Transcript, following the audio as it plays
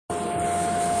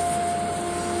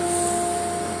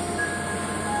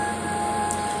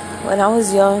When I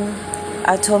was young,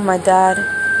 I told my dad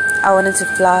I wanted to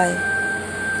fly.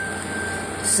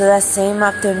 So that same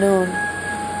afternoon,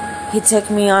 he took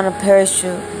me on a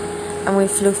parachute and we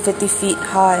flew 50 feet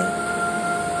high.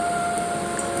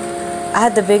 I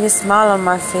had the biggest smile on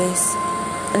my face,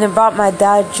 and it brought my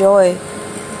dad joy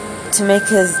to make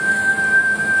his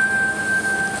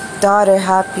daughter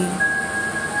happy.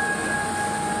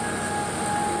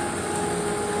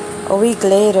 A week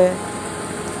later,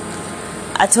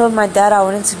 I told my dad I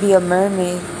wanted to be a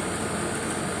mermaid,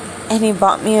 and he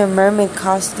bought me a mermaid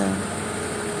costume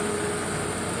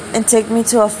and took me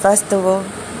to a festival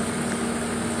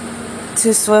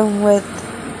to swim with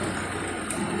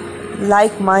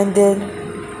like-minded,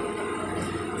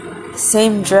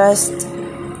 same-dressed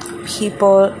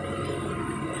people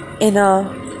in a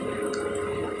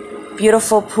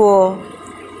beautiful pool,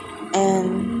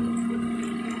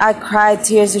 and I cried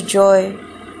tears of joy,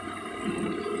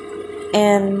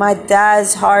 and my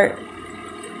dad's heart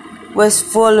was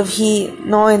full of heat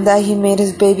knowing that he made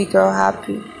his baby girl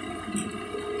happy.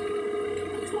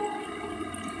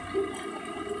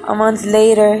 A month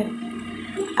later,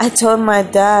 I told my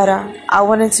dad I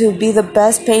wanted to be the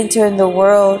best painter in the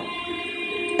world,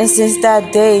 and since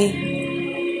that day,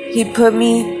 he put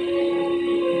me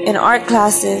in art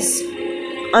classes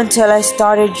until I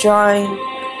started drawing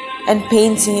and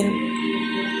painting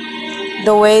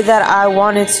the way that I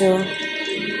wanted to.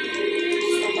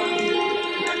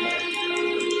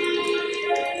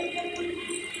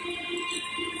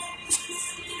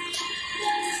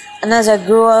 And as I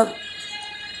grew up,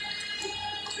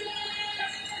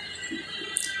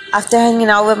 after hanging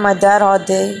out with my dad all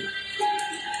day,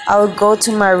 I would go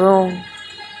to my room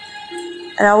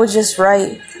and I would just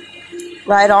write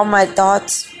all my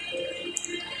thoughts,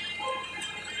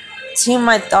 team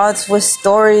my thoughts with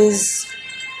stories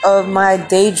of my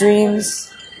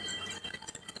daydreams,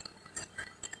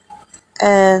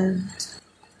 and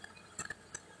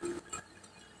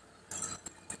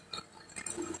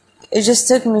it just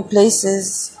took me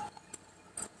places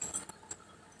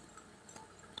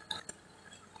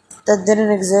that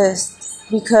didn't exist,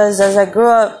 because as I grew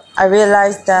up, I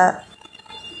realized that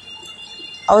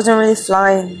I wasn't really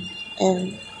flying,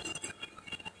 and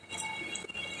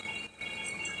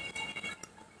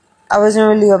I wasn't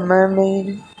really a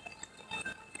mermaid.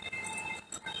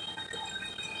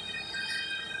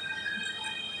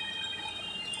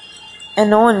 And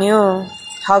no one knew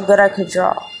how good I could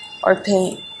draw or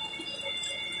paint.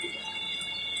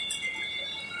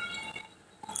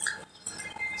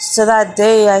 So that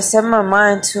day, I set my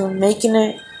mind to making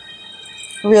it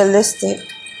realistic.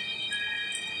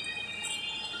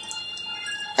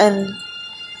 And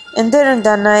during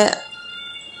that night,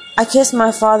 I kissed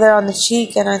my father on the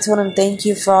cheek and I told him thank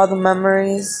you for all the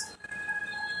memories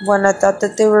when I thought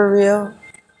that they were real,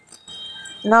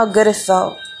 and how good it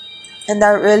felt. And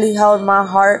that really held my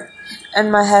heart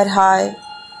and my head high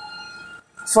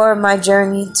for my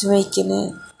journey to making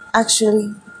it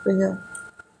actually real.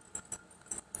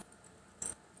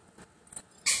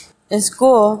 In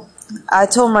school, I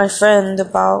told my friend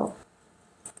about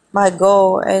my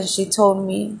goal, and she told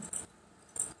me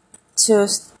to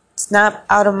snap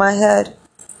out of my head.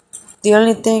 The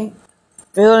only thing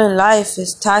real in life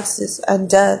is taxes and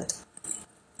death.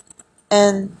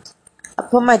 And I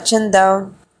put my chin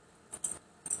down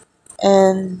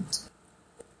and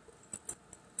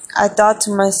I thought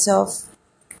to myself,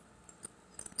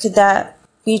 could that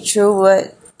be true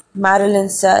what Madeline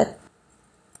said?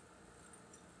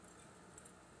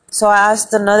 So I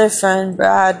asked another friend,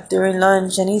 Brad, during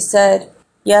lunch, and he said,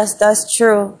 yes, that's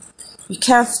true. You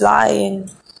can't fly and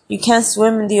you can't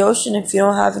swim in the ocean if you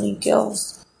don't have any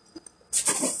gills.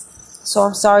 So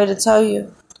I'm sorry to tell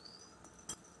you.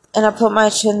 And I put my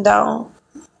chin down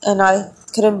and I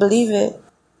couldn't believe it.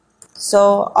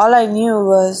 So all I knew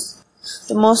was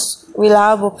the most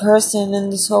reliable person in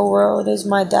this whole world is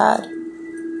my dad.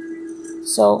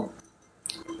 So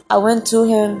I went to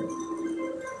him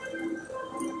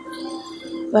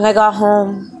when I got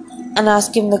home and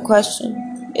asked him the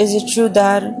question, is it true,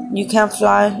 Dad, you can't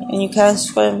fly and you can't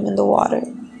swim in the water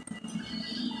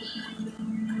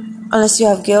unless you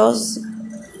have gills?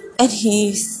 And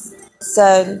he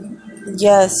said,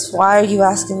 yes, why are you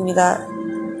asking me that?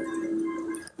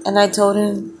 And I told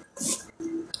him,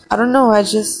 I don't know, I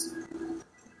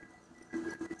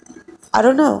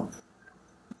don't know.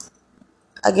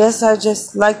 I guess I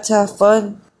just like to have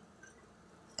fun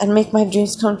and make my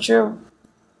dreams come true.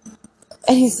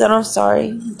 And he said, I'm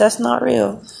sorry, that's not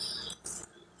real.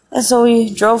 And so we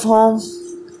drove home,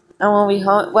 and when we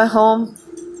went home,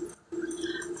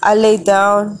 I laid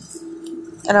down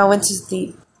and I went to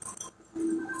sleep.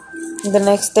 The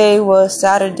next day was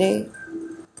Saturday.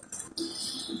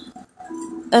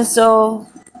 And so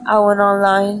I went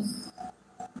online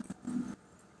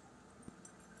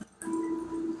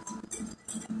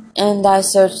and I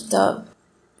searched up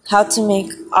how to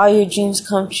make all your dreams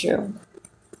come true.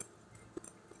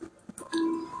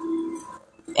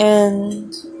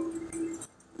 And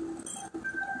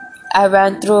I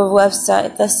ran through a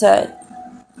website that said,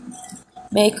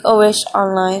 make a wish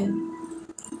online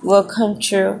will come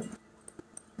true.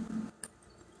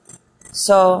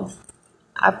 So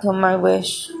I put my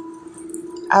wish.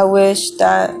 I wish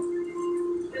that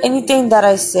anything that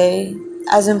I say,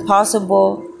 as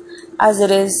impossible as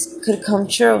it is, could come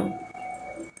true.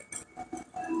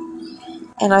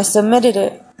 And I submitted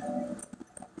it.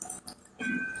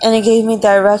 And it gave me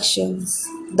directions.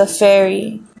 The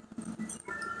fairy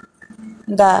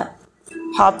that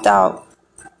popped out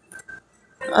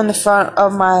on the front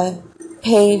of my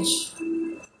page.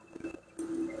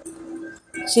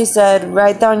 She said,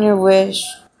 write down your wish.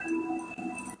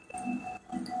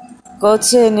 Go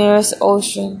to the nearest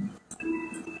ocean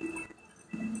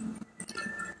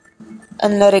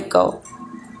and let it go.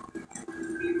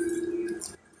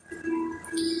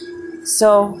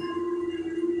 So,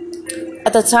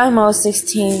 at the time I was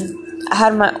 16, I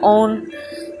had my own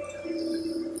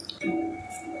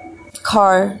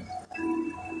car.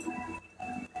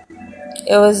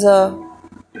 It was a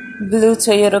blue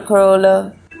Toyota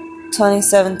Corolla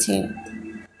 2017.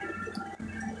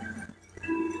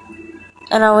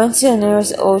 And I went to the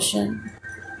nearest ocean.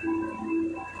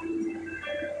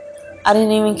 I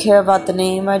didn't even care about the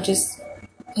name. I just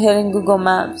hit in Google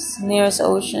Maps, nearest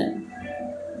ocean.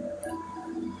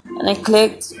 And I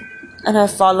clicked and I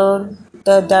followed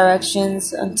the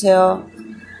directions until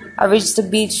I reached the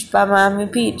beach by Miami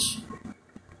Beach.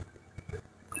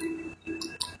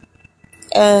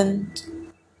 And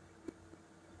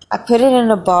I put it in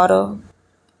a bottle.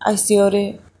 I sealed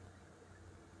it.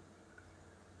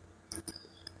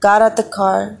 Got out the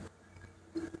car.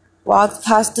 Walked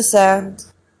past the sand.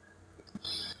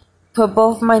 Put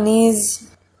both my knees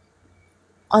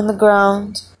on the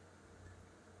ground.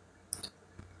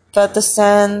 Felt the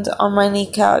sand on my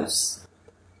kneecaps.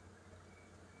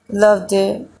 Loved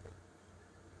it.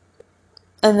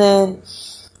 And then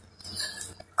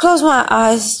closed my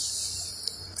eyes.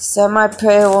 Said my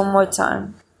prayer one more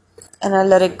time. And I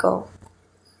let it go.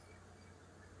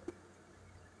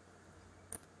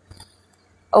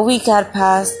 A week had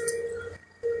passed.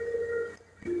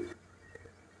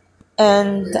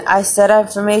 And I said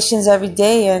affirmations every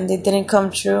day and they didn't come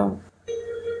true.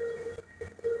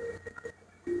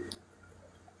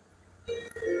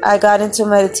 I got into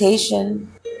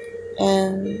meditation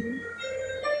and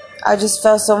I just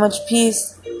felt so much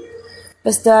peace.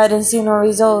 But still I didn't see no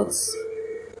results.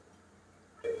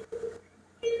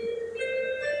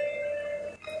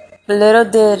 But little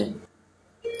did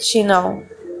she know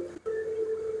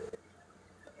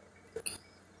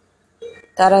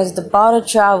that as the bottle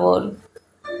traveled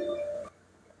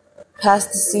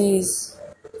past the seas,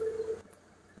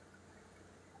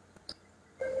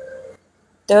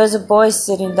 there was a boy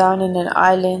sitting down in an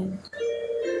island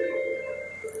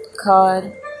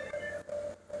called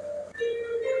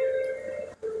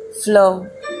Flo.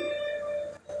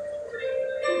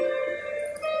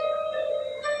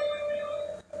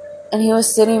 And he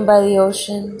was sitting by the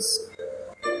oceans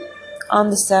on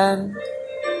the sand.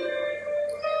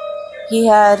 He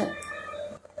had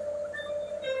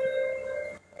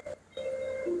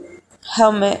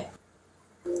helmet,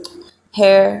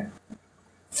 hair,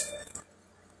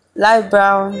 light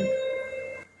brown,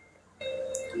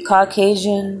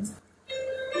 Caucasian,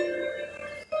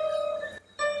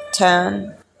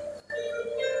 tan,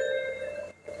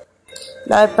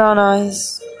 light brown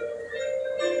eyes.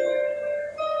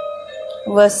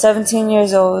 Was 17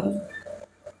 years old,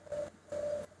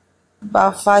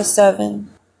 about 5'7",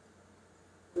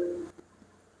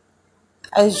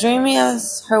 as dreamy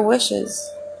as her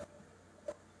wishes.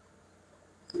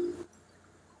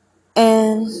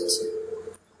 And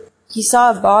he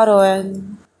saw a bottle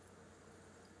and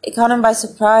it caught him by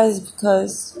surprise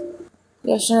because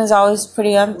the ocean is always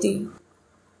pretty empty.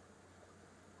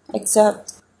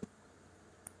 Except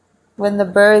when the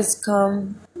birds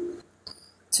come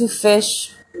to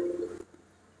fish.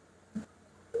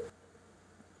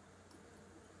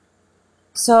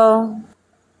 So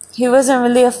he wasn't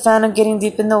really a fan of getting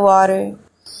deep in the water.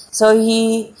 So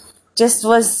he just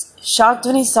was shocked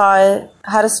when he saw it,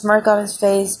 had a smirk on his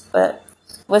face, but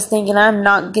was thinking, I'm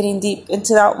not getting deep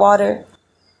into that water,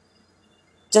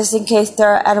 just in case there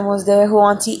are animals there who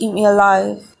want to eat me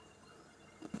alive.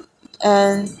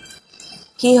 And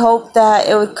he hoped that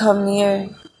it would come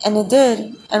near And it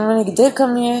did. And when it did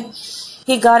come near,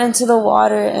 he got into the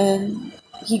water and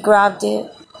he grabbed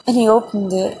it and he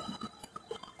opened it.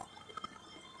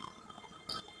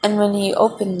 And when he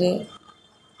opened it,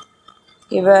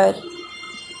 he read,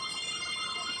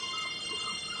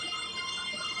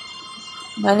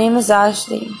 "My name is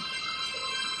Ashley.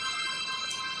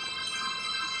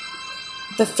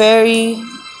 The fairy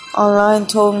online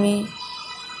told me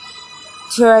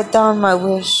to write down my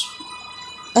wish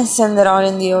and send it out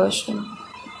in the ocean.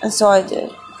 And so I did.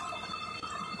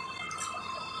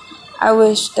 I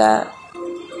wish that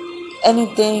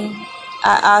anything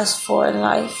I ask for in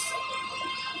life,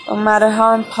 no matter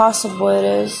how impossible it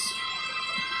is,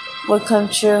 would come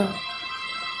true."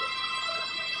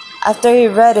 After he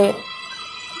read it,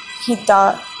 he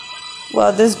thought,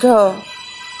 well, this girl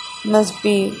must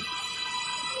be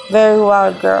a very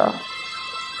wild girl.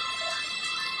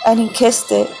 And he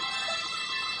kissed it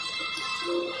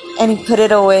and he put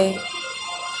it away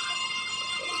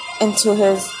into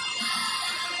his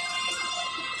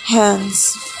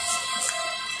hands,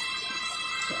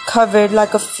 covered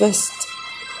like a fist.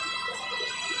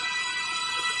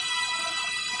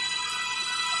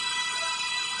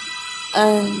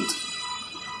 And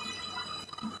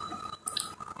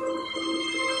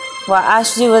while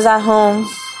Ashley was at home,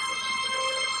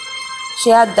 she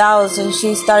had doubts and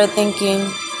she started thinking,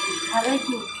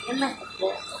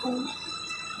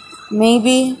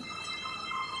 maybe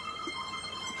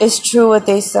it's true what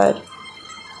they said.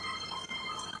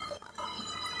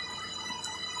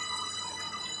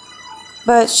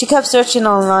 But she kept searching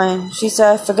online. She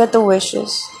said, forget the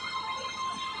wishes.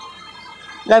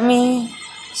 Let me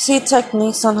see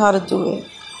techniques on how to do it.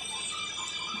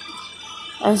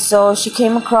 And so she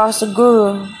came across a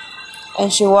guru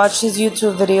and she watched his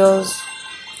YouTube videos.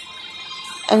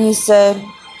 And he said,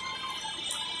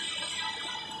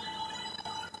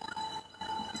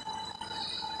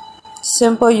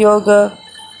 simple yoga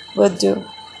would do.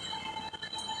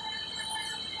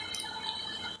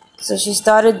 So she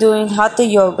started doing hatha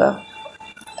yoga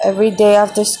every day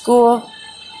after school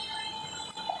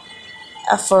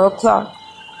at 4 o'clock.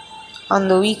 On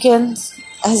the weekends,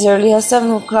 as early as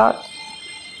 7 o'clock.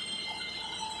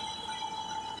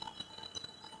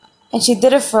 And she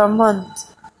did it for a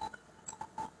month.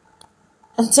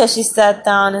 Until she sat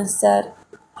down and said,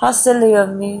 how silly of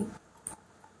me.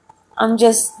 I'm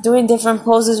just doing different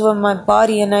poses with my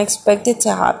body and I expect it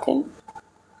to happen.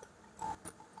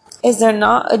 Is there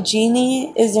not a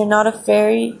genie? Is there not a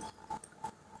fairy?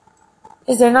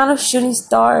 Is there not a shooting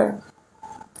star?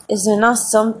 Is there not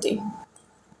something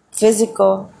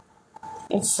physical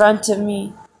in front of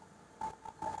me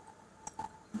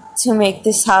to make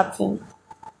this happen?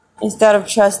 Instead of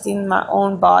trusting my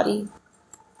own body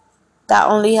that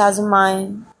only has a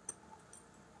mind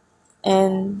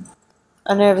and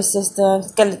a nervous system,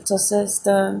 skeletal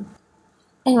system,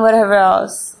 and whatever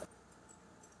else.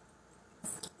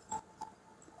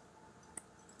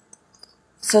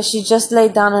 So she just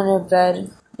laid down on her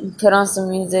bed and put on some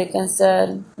music and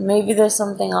said, maybe there's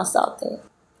something else out there.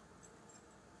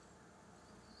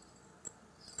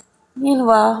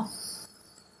 Meanwhile,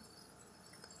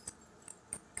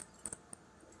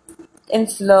 in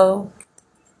Flow,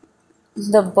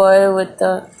 the boy with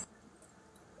the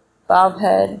bob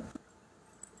head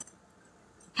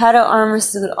had an armor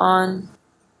suit on,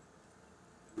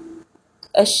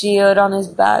 a shield on his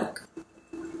back,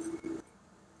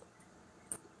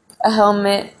 a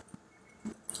helmet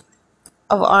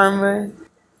of armor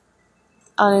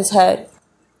on his head.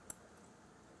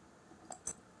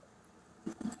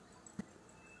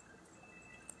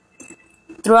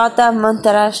 Throughout that month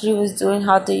that Ashley was doing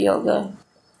hatha yoga,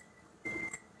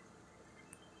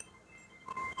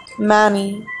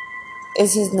 Manny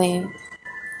is his name,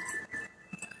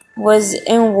 was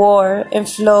in war and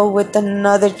Flow with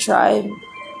another tribe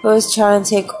who was trying to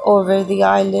take over the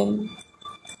island.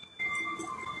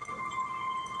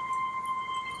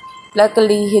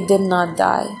 Luckily, he did not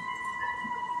die.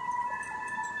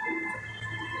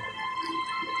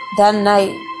 That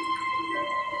night,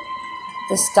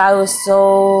 the sky was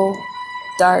so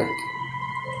dark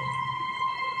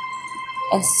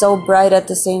and so bright at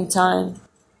the same time.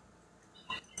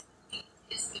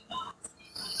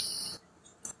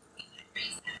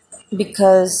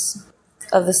 Because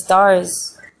of the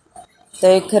stars.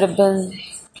 There could have been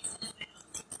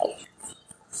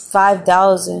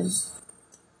 5,000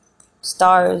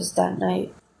 stars that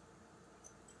night.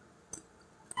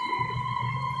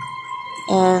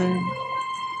 And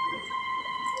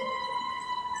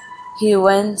he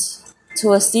went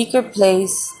to a secret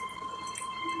place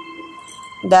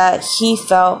that he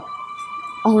felt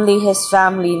only his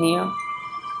family knew.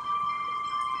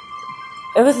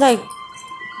 It was like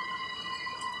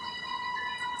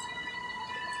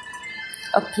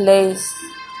a place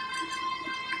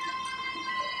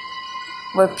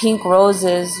where pink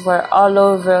roses were all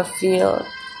over a field.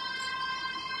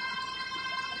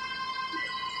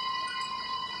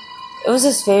 It was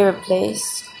his favorite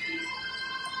place,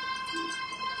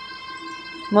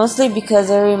 mostly because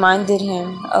it reminded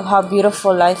him of how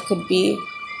beautiful life could be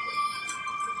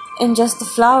in just a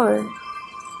flower.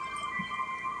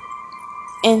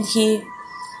 And he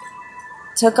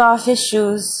took off his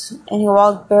shoes and he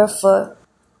walked barefoot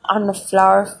on the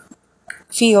flower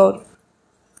field.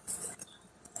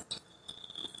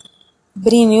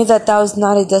 But he knew that that was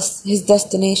not his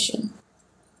destination.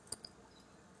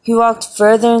 He walked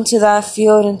further into that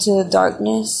field, into the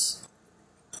darkness,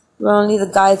 where only the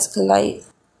guides could light.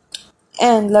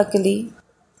 And luckily,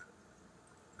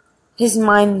 his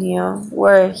mind knew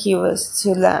where he was to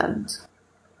land.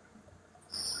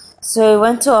 So he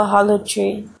went to a hollow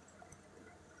tree,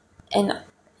 and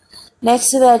next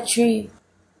to that tree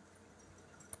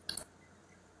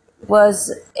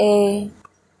was a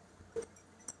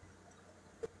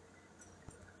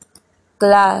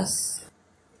glass,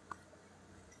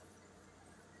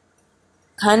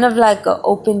 kind of like an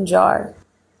open jar.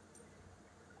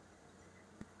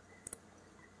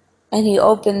 And he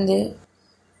opened it,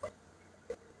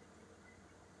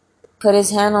 put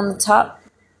his hand on the top,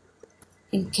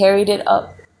 and carried it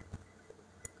up.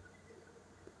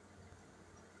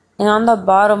 And on the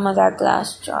bottom of that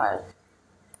glass jar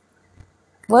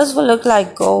was what looked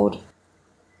like gold.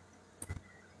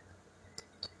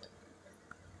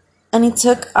 And he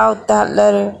took out that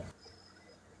letter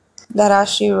that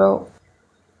Ashley wrote.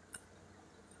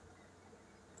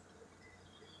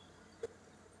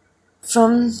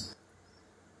 From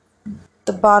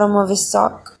the bottom of his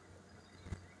sock,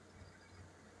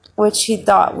 which he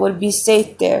thought would be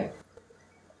safe there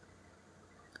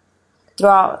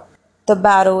throughout the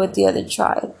battle with the other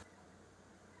tribe.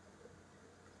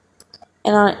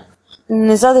 And in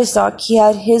his other sock, he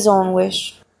had his own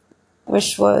wish,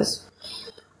 which was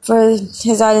for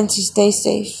his island to stay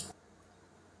safe.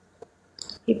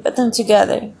 He put them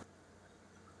together.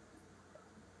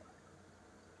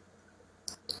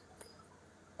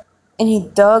 And he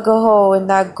dug a hole in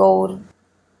that gold,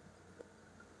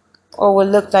 or what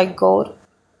looked like gold,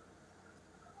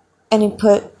 and he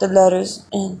put the letters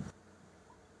in.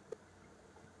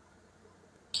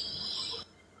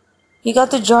 He got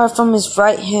the jar from his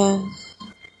right hand,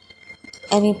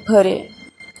 and he put it,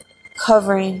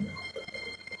 covering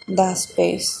that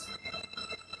space.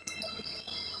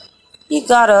 He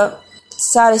got up,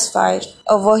 satisfied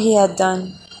of what he had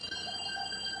done,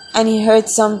 and he heard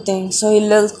something, so he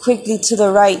looked quickly to the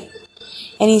right,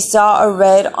 and he saw a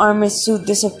red armored suit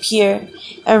disappear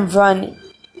and run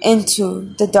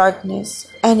into the darkness,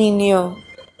 and he knew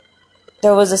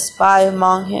there was a spy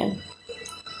among him.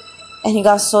 And he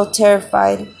got so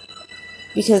terrified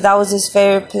because that was his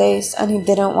favorite place and he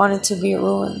didn't want it to be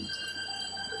ruined.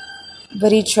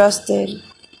 But he trusted,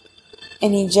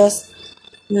 and he just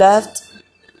left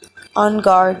on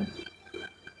guard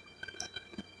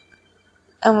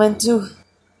and went to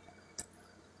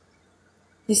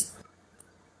his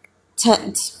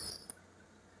tent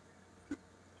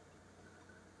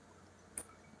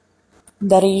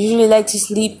that he usually liked to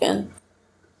sleep in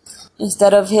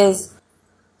instead of his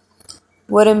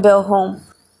wooden built home.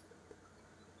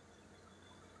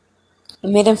 It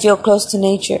made him feel close to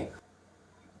nature.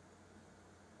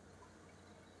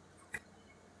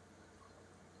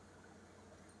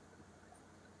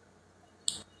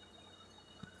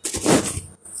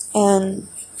 And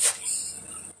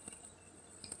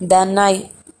that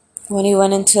night, when he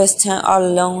went into his tent all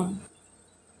alone,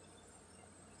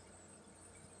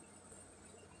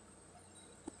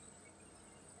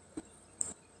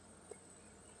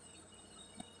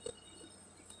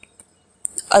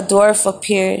 a dwarf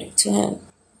appeared to him.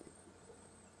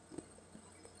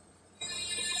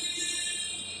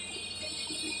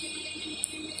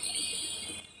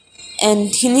 And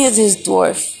he knew this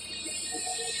dwarf.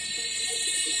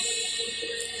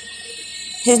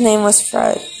 His name was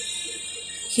Fred.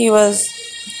 He was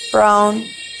brown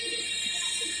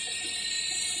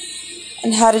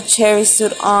and had a cherry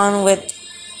suit on with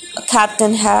a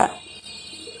captain hat.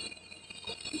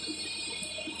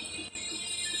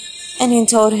 And he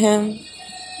told him,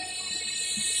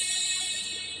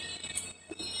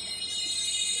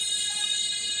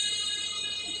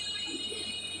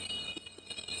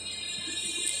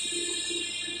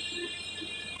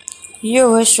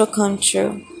 "Your wish will come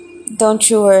true. Don't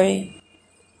you worry."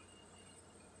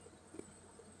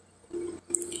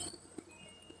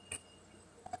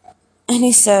 And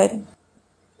he said,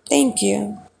 Thank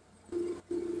you.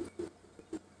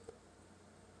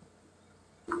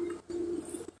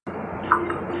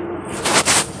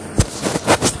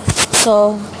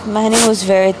 So Manny was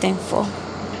very thankful.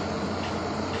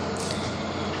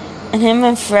 And him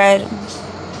and Fred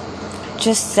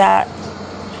just sat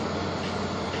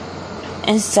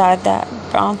inside that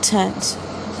brown tent.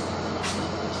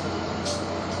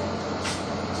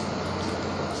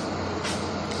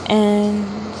 And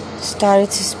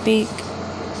started to speak.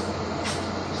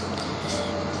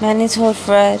 Manny told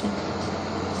Fred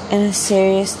in a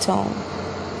serious tone,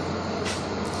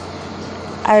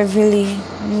 I really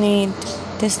need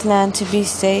this land to be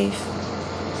safe.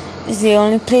 It's the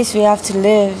only place we have to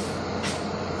live.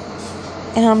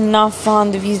 And I'm not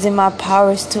fond of using my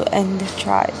powers to end the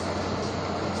tribe.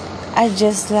 I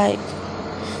just like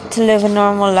to live a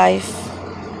normal life.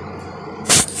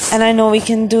 And I know we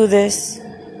can do this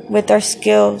with our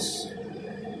skills.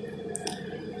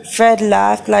 Fred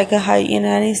laughed like a hyena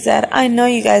and he said, I know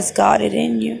you guys got it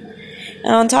in you.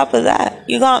 And on top of that,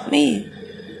 you got me.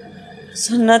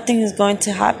 So nothing is going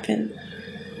to happen.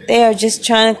 They are just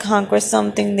trying to conquer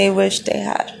something they wish they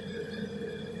had.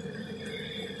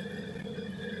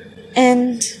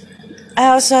 And I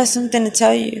also have something to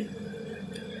tell you.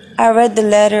 I read the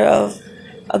letter of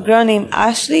a girl named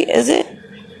Ashley, is it?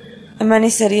 And Manny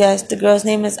said, yes, the girl's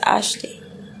name is Ashley.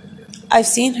 I've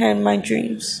seen her in my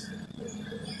dreams.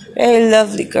 Very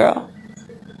lovely girl.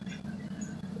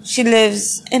 She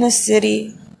lives in a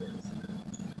city.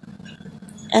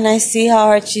 And I see how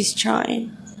hard she's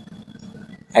trying.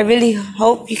 I really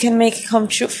hope you can make it come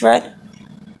true, Fred.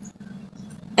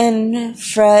 And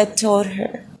Fred told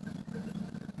her.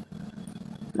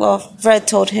 Well, Fred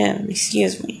told him,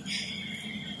 excuse me.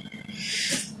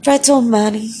 Fred told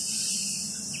Manny.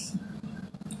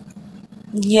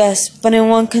 Yes, but in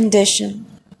one condition.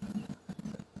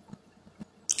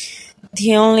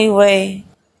 The only way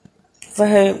for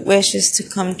her wishes to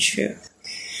come true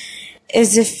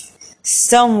is if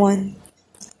someone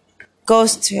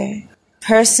goes to her,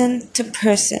 person to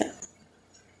person,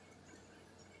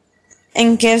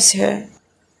 and gives her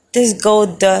this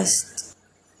gold dust.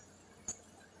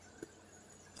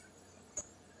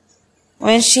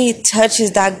 When she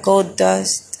touches that gold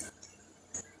dust,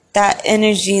 that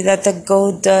energy that the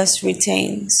gold dust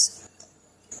retains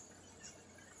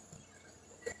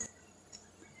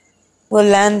will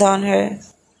land on her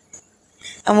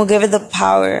and will give her the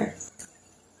power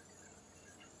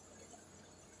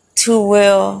to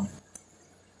will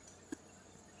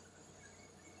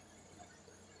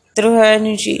through her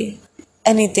energy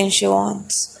anything she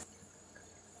wants.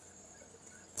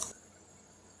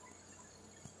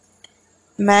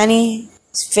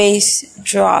 Manny's face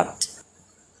dropped.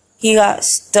 He got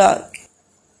stuck.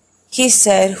 He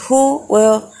said, who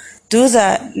will do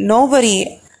that?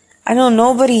 Nobody. I know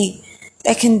nobody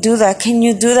that can do that. Can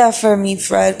you do that for me,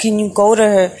 Fred? Can you go to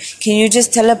her? Can you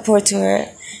just teleport to her?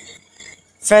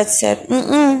 Fred said,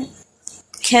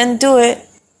 can't do it.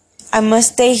 I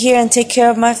must stay here and take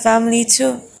care of my family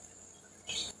too.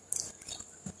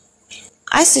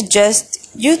 I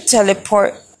suggest you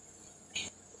teleport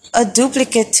a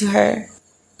duplicate to her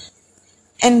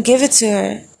and give it to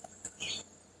her.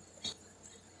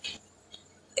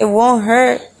 It won't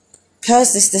hurt.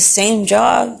 Plus, it's the same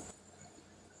job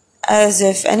as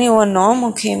if anyone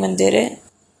normal came and did it.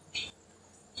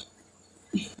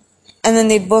 And then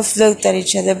they both looked at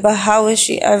each other. But how would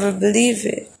she ever believe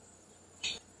it?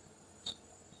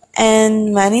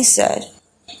 And Manny said,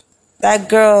 that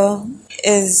girl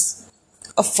is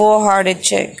a full-hearted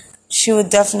chick. She would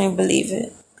definitely believe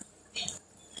it.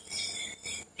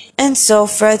 And so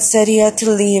Fred said he had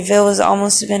to leave. It was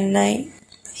almost midnight.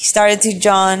 He started to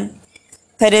yawn,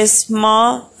 put his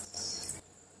small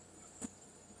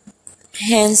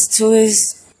hands to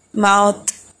his mouth,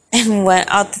 and went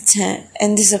out the tent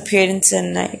and disappeared into the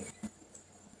night.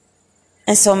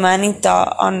 And so Manny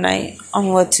thought all night on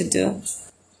what to do.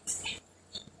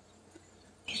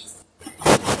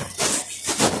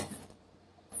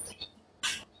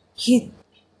 He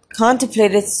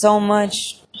contemplated so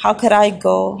much. How could I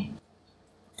go?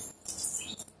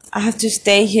 I have to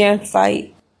stay here and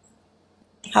fight.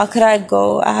 How could I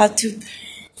go? I have to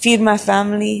feed my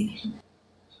family.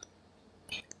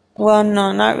 Well,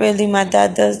 no, not really. My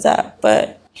dad does that,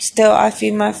 but still I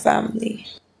feed my family.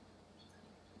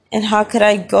 And how could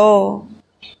I go?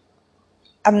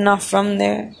 I'm not from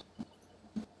there.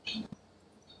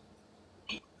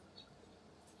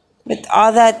 With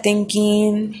all that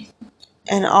thinking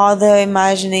and all the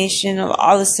imagination of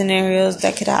all the scenarios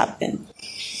that could happen,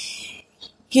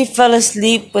 he fell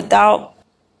asleep without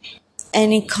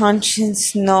any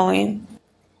conscience knowing.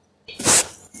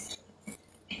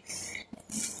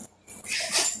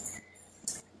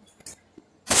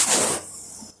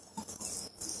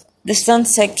 The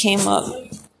sunset came up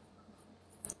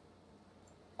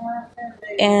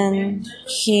and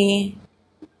he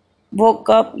woke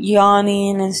up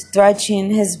yawning and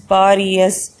stretching his body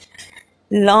as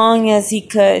long as he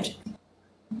could.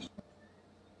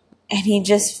 And he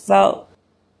just felt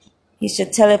he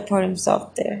should teleport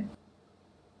himself there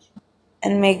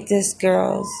and make this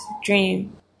girl's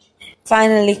dream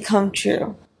finally come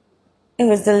true. It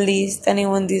was the least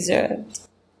anyone deserved.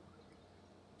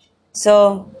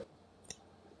 So,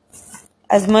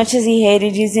 as much as he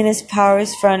hated using his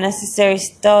powers for unnecessary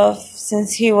stuff,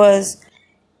 since he was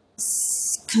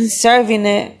conserving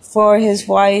it for his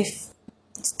wife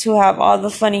to have all the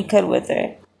fun he could with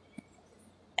her,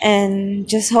 and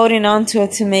just holding on to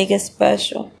it to make it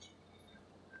special,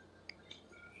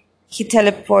 he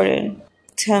teleported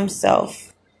to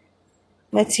himself,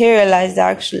 materialized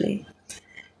actually,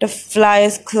 the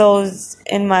flyest clothes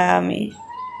in Miami.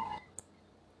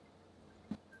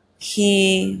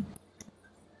 He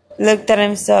looked at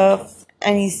himself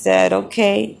and he said,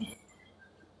 okay,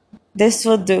 this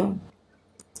will do.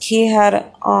 He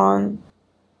had on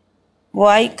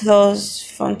white clothes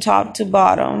from top to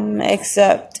bottom,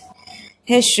 except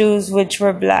his shoes, which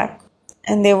were black,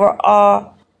 and they were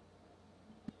all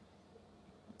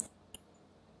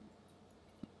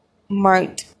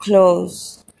marked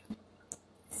clothes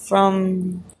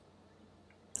from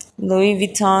Louis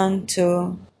Vuitton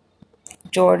to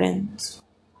Jordans.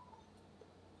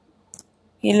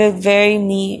 He looked very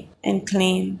neat and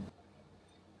clean.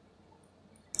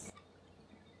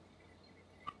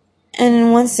 And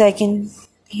in 1 second,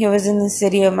 he was in the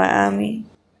city of Miami,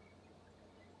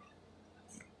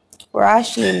 where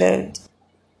Ashley lived,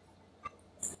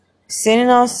 sitting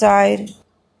outside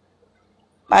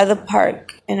by the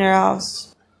park in her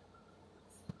house,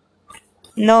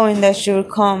 knowing that she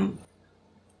would come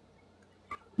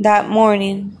that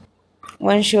morning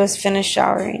when she was finished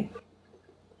showering.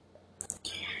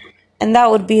 And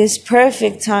that would be his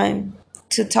perfect time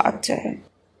to talk to her.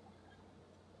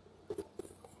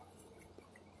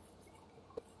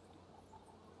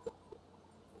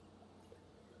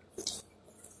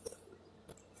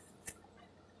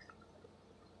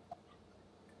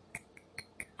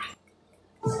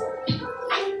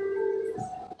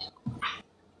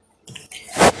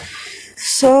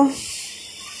 So,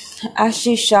 as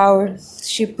she showered,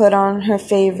 she put on her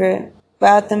favorite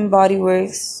Bath and Body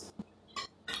Works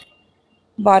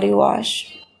body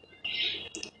wash.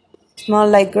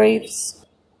 Smelled like grapes,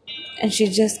 and she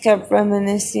just kept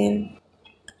reminiscing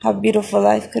how beautiful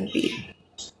life could be.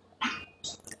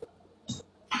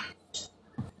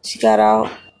 She got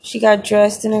out, she got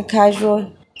dressed in her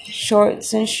casual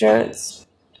shorts and shirts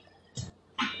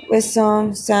with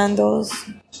some sandals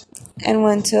and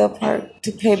went to a park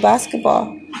to play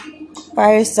basketball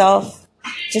by herself.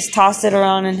 Just toss it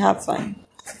around and have fun.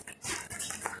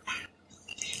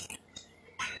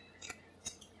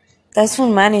 That's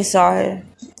when Manny saw her,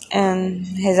 and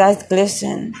his eyes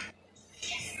glistened.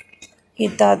 He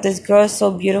thought, this girl is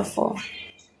so beautiful.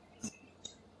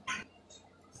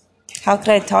 How could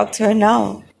I talk to her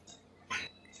now?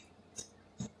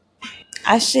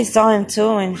 Ashley saw him too,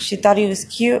 and she thought he was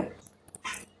cute.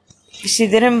 She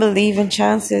didn't believe in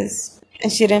chances,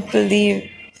 and she didn't believe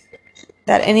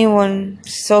that anyone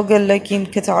so good looking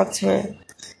could talk to her.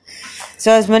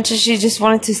 So as much as she just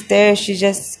wanted to stare, she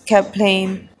just kept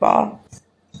playing ball,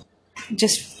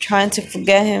 just trying to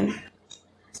forget him,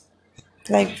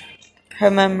 like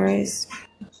her memories.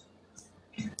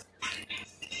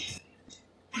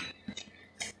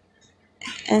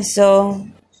 And so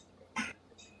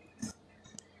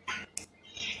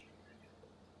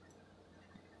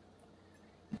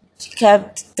she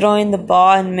kept throwing the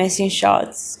ball and missing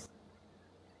shots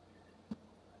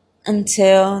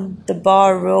until the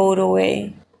ball rolled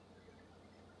away.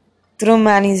 Through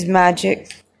Manny's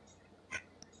magic,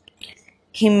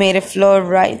 he made it float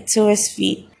right to his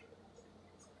feet.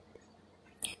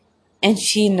 And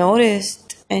she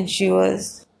noticed, and she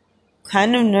was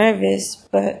kind of nervous,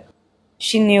 but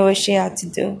she knew what she had to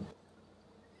do.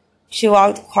 She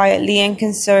walked quietly and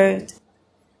conserved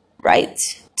right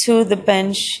to the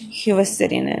bench he was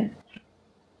sitting in.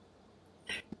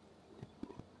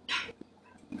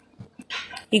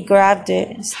 He grabbed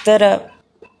it, stood up,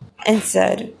 and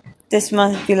said, this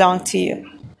must belong to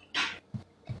you.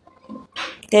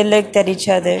 They looked at each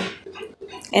other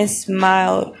and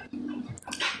smiled,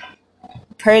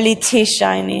 pearly teeth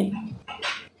shining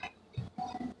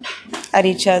at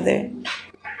each other.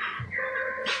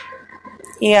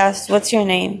 He asked, what's your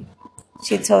name?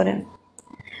 She told him,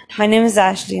 my name is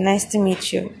Ashley. Nice to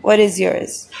meet you. What is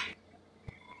yours?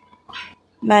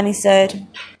 Manny said,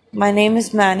 my name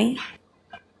is Manny.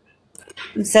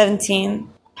 I'm 17,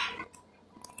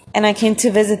 and I came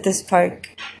to visit this park.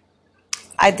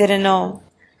 I didn't know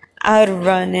I would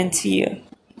run into you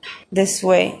this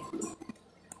way.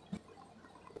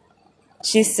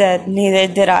 She said,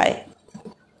 neither did I.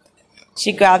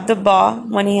 She grabbed the ball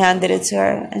when he handed it to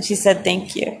her, and she said,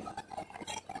 thank you.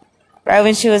 Right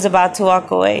when she was about to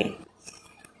walk away,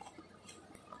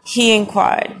 he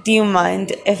inquired, do you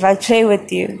mind if I play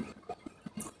with you?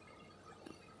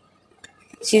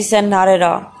 She said, not at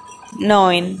all,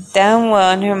 knowing damn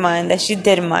well in her mind that she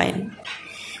did mind,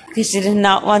 because she did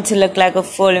not want to look like a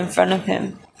fool in front of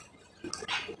him.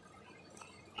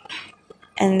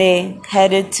 And they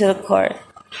headed to the court,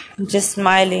 just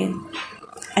smiling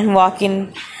and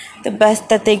walking the best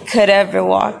that they could ever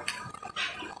walk.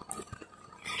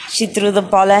 She threw the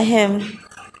ball at him,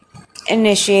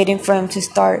 initiating for him to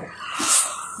start.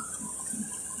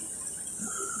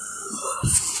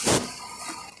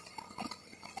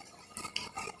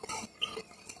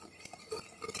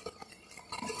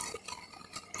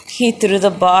 He threw the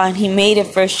ball and he made it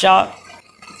for a shot.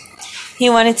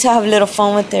 He wanted to have a little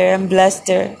fun with her and blessed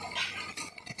her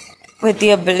with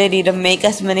the ability to make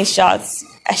as many shots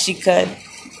as she could,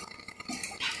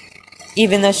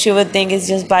 even though she would think it's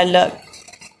just by luck.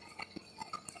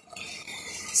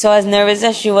 So as nervous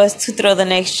as she was to throw the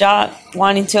next shot,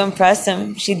 wanting to impress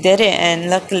him, she did it, and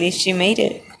luckily she made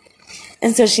it.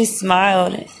 And so she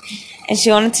smiled and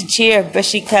she wanted to cheer, but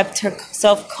she kept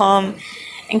herself calm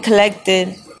and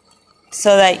collected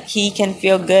so that he can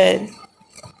feel good.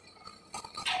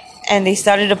 And they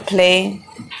started to play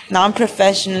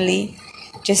non-professionally,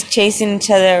 just chasing each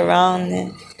other around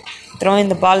and throwing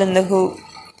the ball in the hoop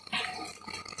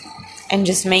and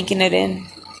just making it in.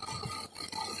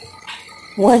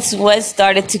 Once sweat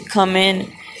started to come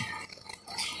in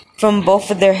from both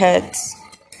of their heads,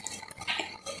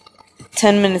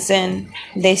 10 minutes in,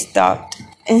 they stopped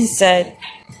and said,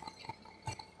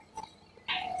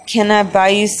 can I buy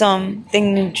you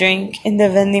something to drink in the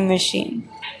vending machine?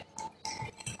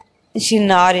 And she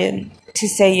nodded to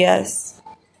say yes.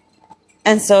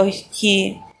 And so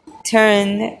he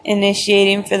turned,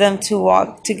 initiating for them to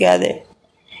walk together.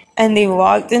 And they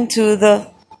walked into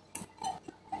the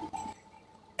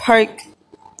park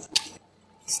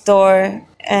store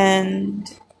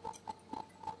and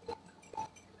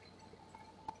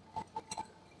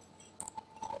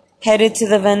headed to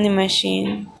the vending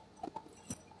machine.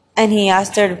 And he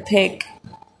asked her to pick.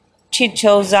 She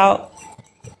chose out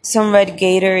some red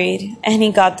Gatorade, and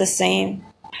he got the same.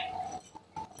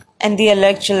 And the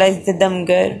electrolytes did them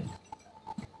good.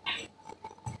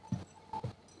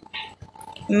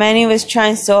 Manny was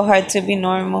trying so hard to be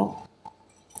normal,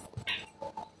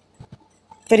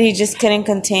 but he just couldn't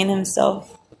contain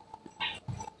himself.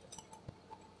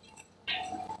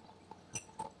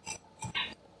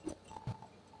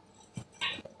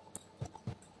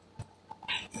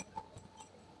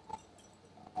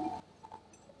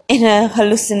 In a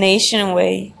hallucination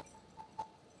way,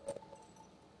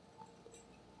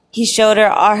 he showed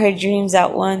her all her dreams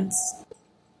at once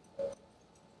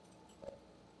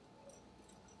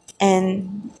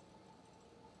and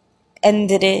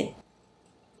ended it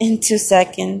in 2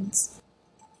 seconds.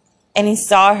 And he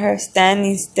saw her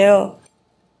standing still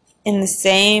in the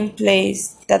same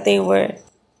place that they were,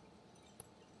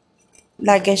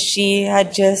 like as she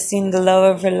had just seen the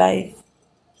love of her life.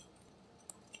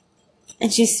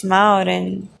 And she smiled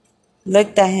and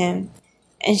looked at him,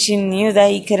 and she knew that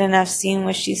he couldn't have seen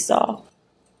what she saw,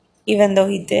 even though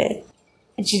he did.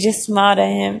 And she just smiled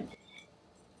at him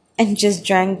and just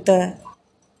drank the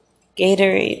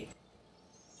Gatorade.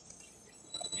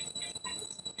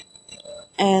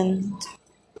 And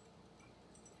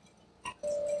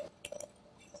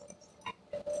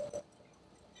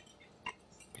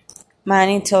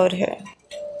Manny told her,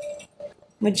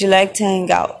 would you like to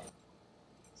hang out?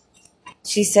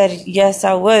 She said, yes,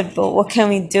 I would, but what can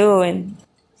we do in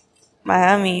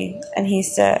Miami? And he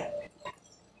said,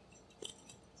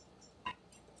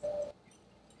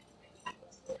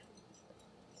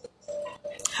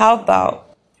 how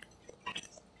about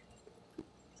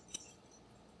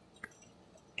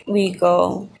we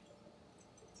go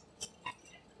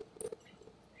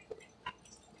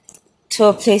to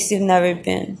a place you've never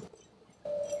been?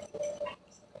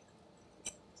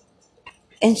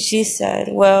 And she said,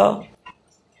 well,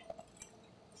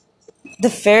 the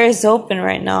fair is open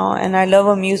right now, and I love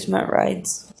amusement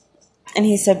rides. And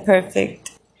he said,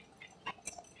 perfect.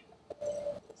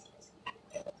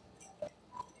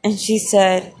 And she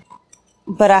said,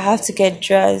 but I have to get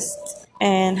dressed,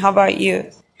 and how about you?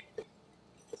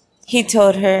 He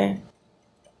told her,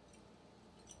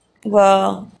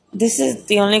 well, This is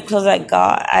the only clothes I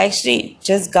got. I actually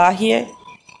just got here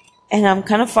and I'm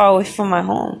kind of far away from my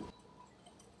home.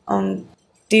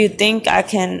 Do you think I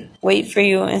can wait for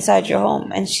you inside your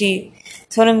home?" And she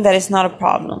told him that it's not a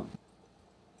problem.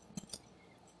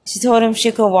 She told him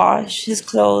she could wash his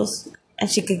clothes and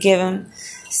she could give him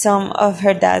some of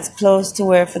her dad's clothes to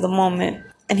wear for the moment.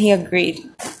 And he agreed.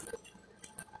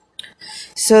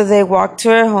 So they walked to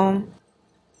her home.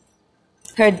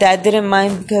 Her dad didn't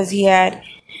mind because he had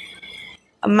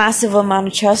a massive amount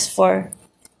of trust for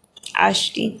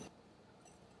Ashley.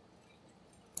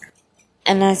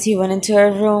 And as he went into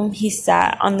her room, he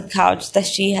sat on the couch that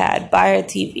she had by her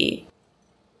TV.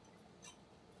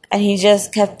 And he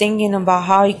just kept thinking about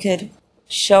how he could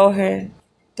show her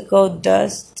the gold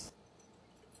dust.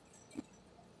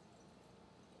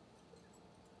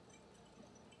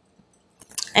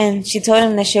 And she told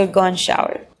him that she would go and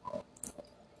shower.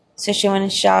 So she went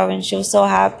and showered and she was so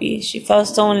happy. She felt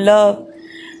so in love.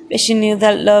 But she knew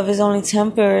that love is only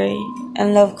temporary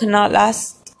and love could not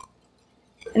last.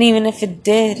 And even if it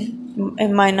did, it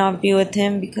might not be with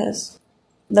him because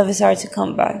love is hard to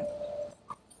come by.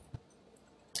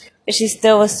 But she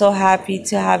still was so happy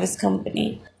to have his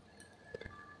company.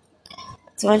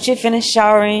 So when she finished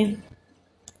showering,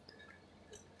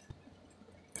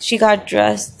 she got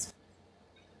dressed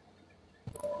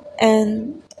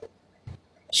and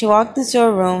she walked into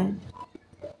her room.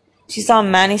 She saw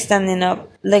Manny standing up,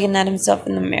 looking at himself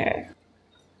in the mirror.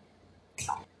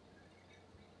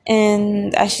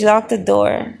 And as she locked the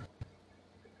door,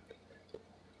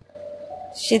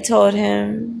 she told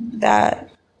him that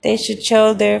they should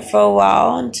chill there for a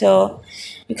while until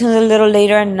it becomes a little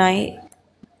later at night.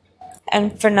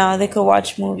 And for now, they could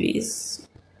watch movies,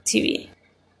 TV.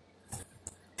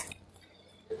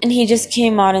 And he just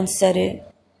came out and said it.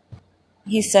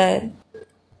 He said,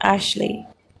 "Ashley,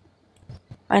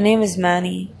 my name is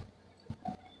Manny.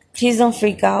 Please don't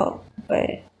freak out,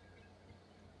 but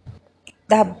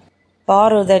that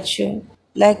bottle that you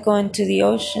let go into the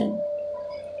ocean,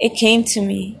 it came to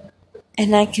me,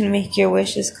 and I can make your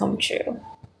wishes come true."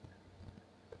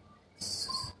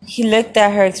 He looked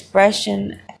at her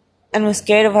expression and was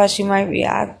scared of how she might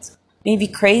react. Maybe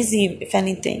crazy, if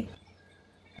anything.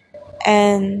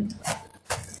 And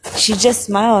she just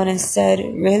smiled and said,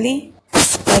 "Really?"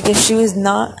 Like if she was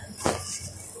not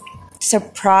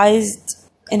surprised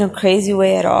in a crazy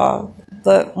way at all,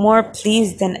 but more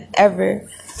pleased than ever.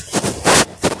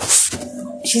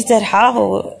 She said,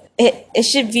 "How? It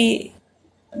should be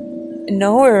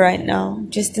nowhere right now,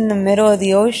 just in the middle of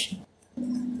the ocean."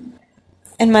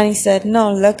 And Manny said,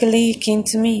 "No, luckily it came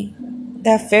to me.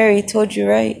 That fairy told you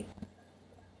right."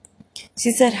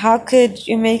 She said, "How could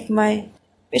you make my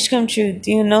wish come true?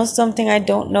 Do you know something I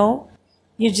don't know?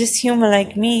 You're just human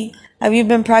like me. Have you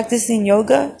been practicing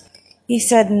yoga?" He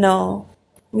said, "No,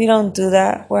 we don't do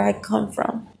that where I come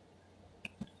from.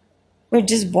 We're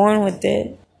just born with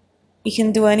it. We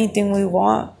can do anything we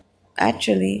want,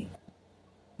 actually."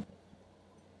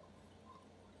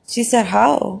 She said,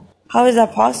 "How? How is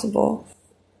that possible?"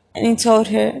 And he told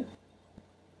her,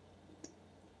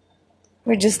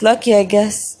 "We're just lucky, I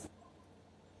guess."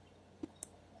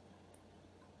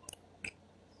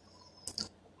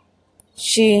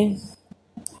 She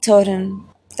told him,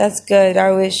 "That's good.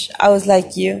 I wish I was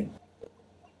like you."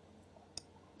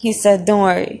 He said, "Don't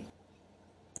worry.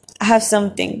 I have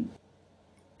something.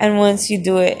 And once you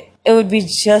do it, it would be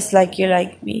just like you're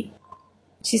like me."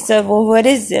 She said, "Well, what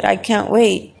is it? I can't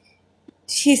wait."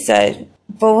 She said,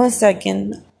 "But 1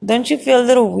 second. Don't you feel a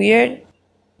little weird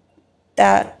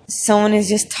that someone is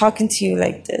just talking to you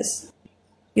like this?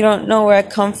 You don't know where I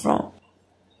come from.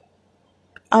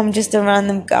 I'm just a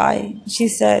random guy." She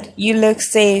said, "You look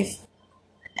safe.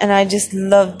 And I just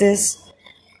love this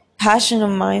passion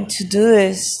of mine to do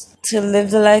this, to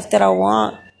live the life that I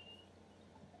want,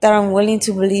 that I'm willing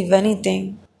to believe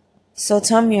anything. So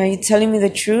tell me, are you telling me the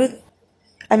truth?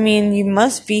 I mean, you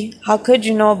must be. How could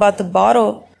you know about the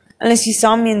bottle unless you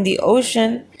saw me in the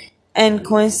ocean and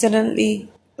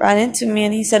coincidentally ran into me?"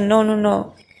 And he said, "No, no,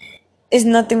 no. It's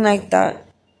nothing like that.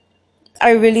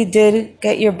 I really did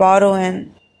get your bottle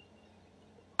and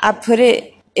I put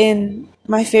it in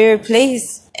my favorite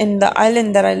place in the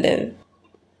island that I live.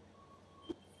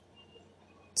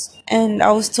 And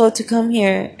I was told to come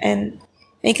here and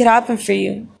make it happen for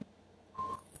you."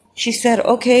 She said,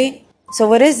 "Okay, so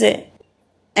what is it?"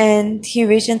 And he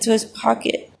reached into his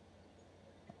pocket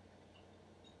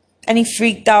and he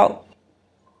freaked out.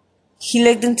 He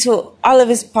looked into all of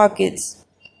his pockets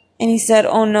and he said,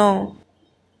 "Oh no,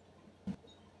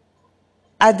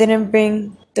 I didn't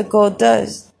bring the gold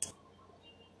dust."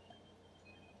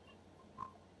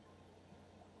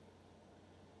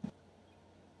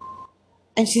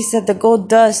 And she said, the gold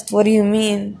dust, what do you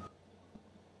mean?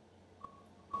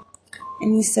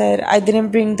 And he said, I didn't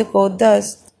bring the gold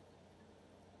dust.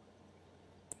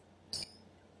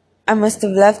 I must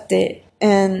have left it.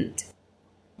 And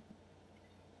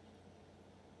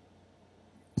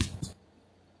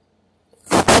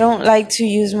I don't like to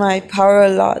use my power a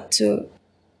lot to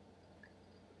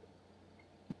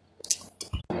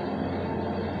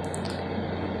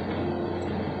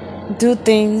do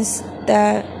things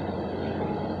that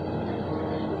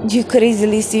you could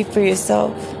easily see for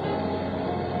yourself.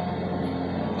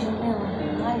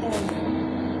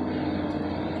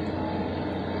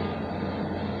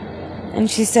 And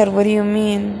she said, what do you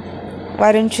mean?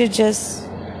 Why don't you just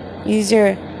use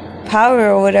your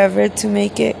power or whatever to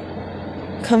make it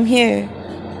come here?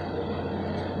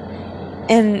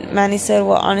 And Manny said,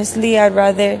 well, honestly, I'd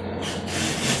rather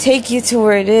take you to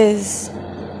where it is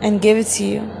and give it to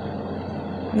you.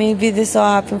 Maybe this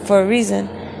all happened for a reason.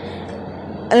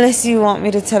 Unless you want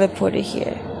me to teleport it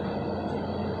here.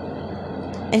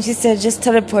 And she said, just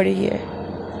teleport it here.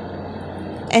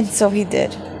 And so he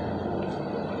did.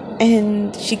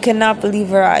 And she could not believe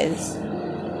her eyes.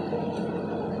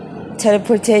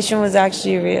 Teleportation was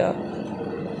actually real.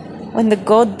 When the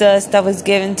gold dust that was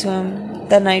given to him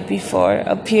the night before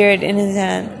appeared in his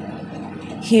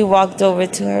hand, he walked over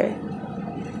to her.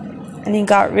 And he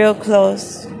got real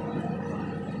close.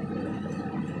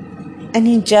 And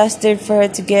he gestured for her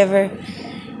to give her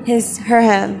her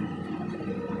hand.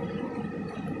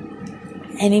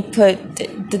 And he put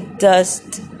the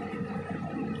dust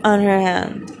on her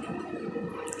hand.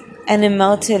 And it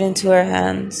melted into her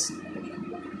hands.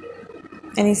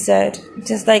 And he said,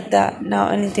 just like that, now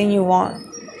anything you want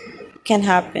can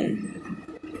happen.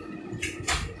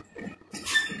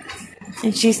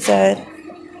 And she said,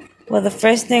 well, the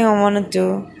first thing I want to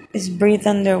do is breathe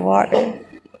underwater.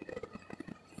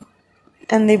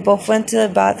 And they both went to the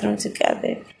bathroom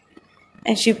together.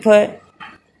 And she put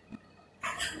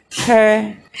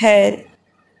her head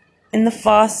in the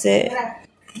faucet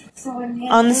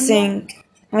on the sink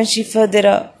when she filled it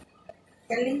up.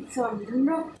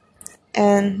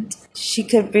 And she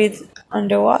could breathe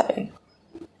underwater.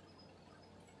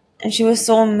 And she was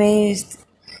so amazed.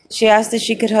 She asked if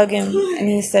she could hug him, and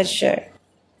he said sure.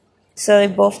 So they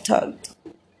both tugged.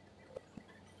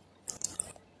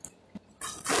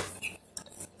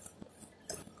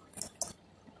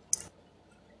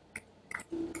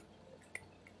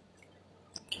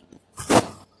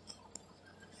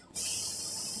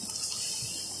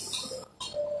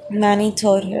 Nanny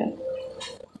told her,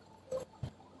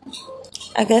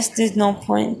 I guess there's no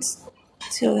point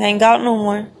to hang out no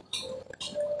more.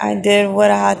 I did what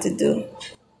I had to do.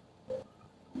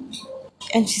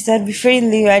 And she said, before you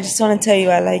leave, I just want to tell you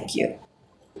I like you.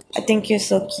 I think you're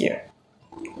so cute.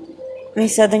 And he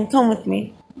said, then come with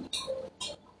me.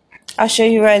 I'll show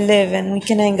you where I live and we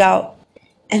can hang out.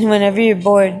 And whenever you're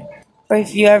bored, or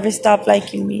if you ever stop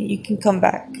liking me, you can come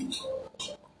back.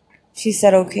 She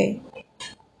said, okay.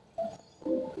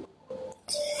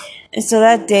 And so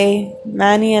that day,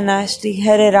 Manny and Ashley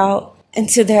headed out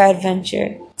into their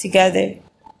adventure together.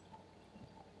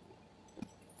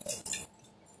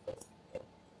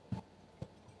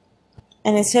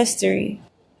 And it's history.